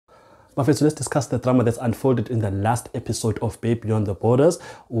Bafethu, let's discuss the drama that's unfolded in the last episode of Babe Beyond the Borders,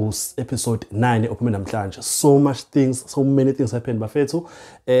 or episode 9 ophuma namhlanje. So much things, so many things happened, Bafethu.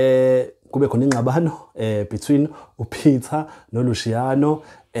 Kube khona ingxabano between uPeter noLuciano.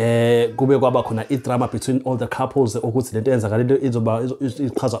 Kube kwaba khona idrama between all the couples ukuthi lento yenzakalile izoba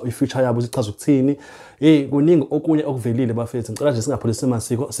ichaza ifuture yabo ichaza ukuthini. Kuningi okunye okuvelile Bafethu. Ngicela nje singapholisi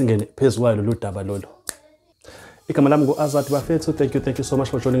masiko singene phezulu lolu daba lolo. Igama lami ngu-Azad Bafethu. Thank you so much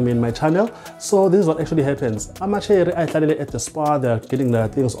for joining me in my channel. So this is what actually happens. Amacheri ayihlalele at the spa, they're getting their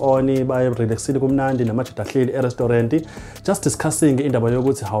things on, bayi-relaxile kumnandi, namajita ahleli e-restaurant, just discussing indaba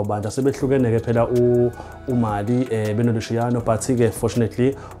yokuthi hawu bandla sebehlukene-ke phela uMali benoLuciano, but-ke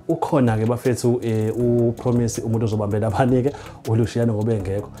fortunately ukhona-ke Bafethu uPromise umuntu ozobambela abanye-ke uLuciano ngoba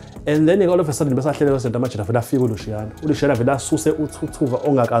engekho. And then all of a sudden besahlele kwesento amajita vele afika uLuciano vele asuse uthuthuva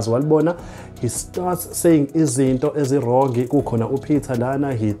ongakazi walibona. He starts saying izinto ezirong kukhona uPeter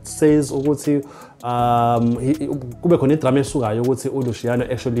lana. He says ukuthi kube khona idrama esukayo ukuthi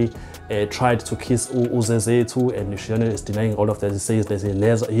uLuciano actually tried to kiss uZezethu, and Luciano is denying all of that. He says that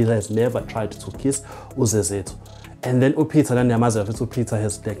he has never tried to kiss uZezethu. And then uPeter lana yamazi futhi uPeter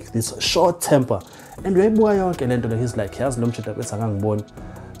has like this short temper, and uyayibuka yonke lento le, he's like yazi lo mshita bese akangiboni.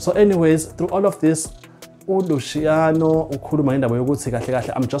 So anyways, through all of this uLuciano ukhuluma indaba yokuthi kahle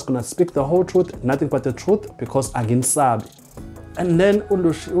kahle I'm just gonna speak the whole truth, nothing but the truth, because anginisabi. And then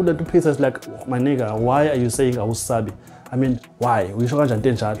uPeter is like, my nigga, why are you saying awusabi? I mean, why? Uyisho kanjani into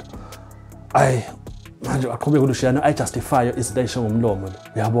enjalo? Manje aqhubeka uLuciano I justify izinto ayisho ngomlomo,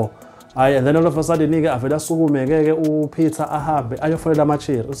 yabo. And then all of a sudden nigga avela sukumeke uPeter ahambe ayofonela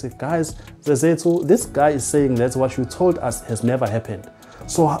amacheri uthi guys, Zezethu, this guy is saying that what you told us has never happened.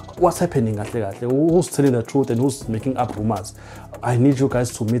 So what's happening kahle kahle? Who's telling the truth and who's making up rumors? I need you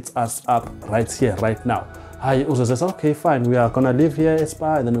guys to meet us up right here, right now. Uzo says, okay, fine, we are gonna live here at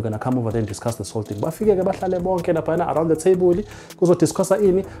Spa, and then we're gonna come over there and discuss this whole thing. But figure bahlale bonke lapha around the table kuzo discuss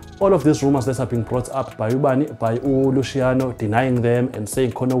ini all of these rumors that are being brought up by uLuciano, denying them and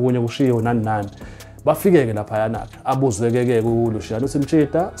saying khona okunye kushiyo nani. Bafike lapha yana abuzweke kuLuciano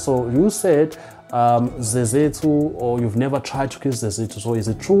simchita. So you said Zezethu, or you've never tried to kiss Zezethu, so is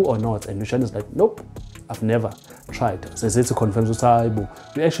it true or not? And Luciano is like, nope, I've never tried. Zezethu confirms with Taibu,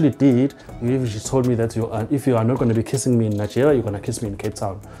 you actually did. You told me that if you are not going to be kissing me in Nigeria, you're going to kiss me in Cape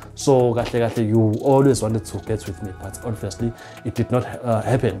Town. So you always wanted to get with me, but obviously it did not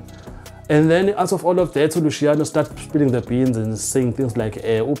happen. And then out of all of that, Luciano starts spilling the beans and saying things like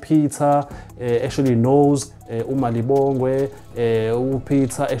uPeter actually knows uMalibongwe.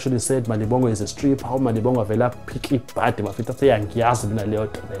 uPeter actually said Malibongwe is a stripper. How Malibongwe vela picky bad bafita say angiyazi mina leyo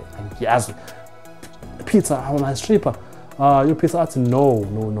nto le, angiyazi. Peter, how am I a stripper? You Peter asked, no,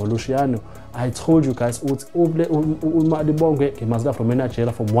 Luciano. I told you guys uMalibongwe he must have from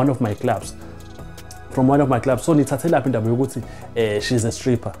Nigeria, from one of my clubs. So nithathela indaba yokuthi she's a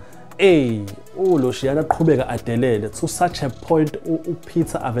stripper. Luciano qhubeka adelele to such a point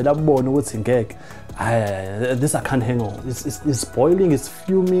uPeter avela bona ukuthi ngeke this I can't hang on. It's boiling, it's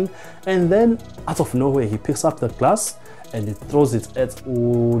fuming, and then out of nowhere he picks up the glass and he throws it at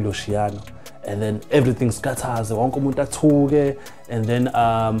Luciano, and then everything scatters, wonke umuntu athuke, and then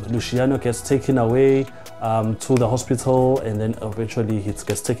Luciano gets taken away to the hospital, and then eventually he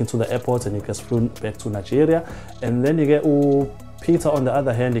gets taken to the airport and he gets flown back to Nigeria. And then you get Peter on the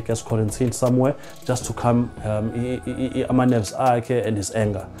other hand, he gets quarantined somewhere just to calm nerves and his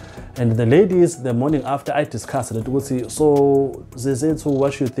anger. And the ladies, the morning after, I discussed it. So Zezethu,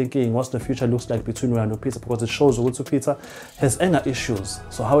 what you thinking? What's the future looks like between you and Peter? Because it shows Peter has anger issues.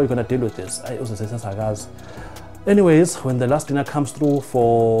 So how are you gonna deal with this? I also say, anyways, when the last dinner comes through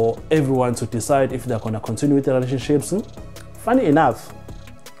for everyone to decide if they're gonna continue with the relationships, funny enough,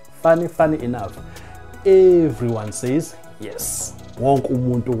 everyone says yes. Wonke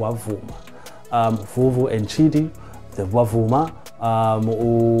umuntu wavuma. Vuvu and Chidi, the wavuma.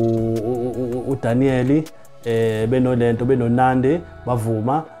 uDaniel, benolento, benonande,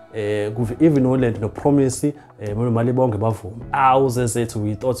 bavuma. Even Holland no promise, Malibongwe bavuma.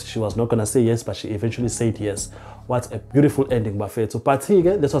 We thought she was not gonna say yes, but she eventually said yes. What a beautiful ending, Bafethu. But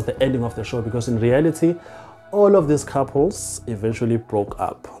this was the ending of the show, because in reality, all of these couples eventually broke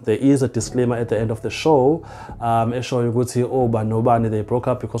up. There is a disclaimer at the end of the show, showing ukuthi nobani they broke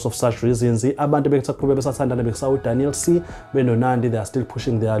up because of such reasons. Abantu bekuthakuba besathandana bekusawu Daniel C, benonandi, they are still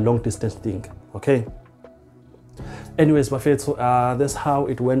pushing their long distance thing. Okay. Anyways, bafethu, that's how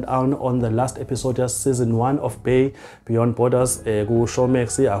it went on the last episode, just season 1 of Bay Beyond Borders ku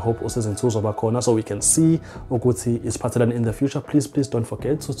Showmax. I hope season 2 zoba khona so we can see ukuthi isiphathelani in the future. Please don't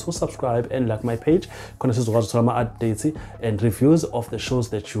forget to subscribe and like my page khona sizokwazi ukuthola ama updates and reviews of the shows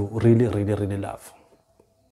that you really love.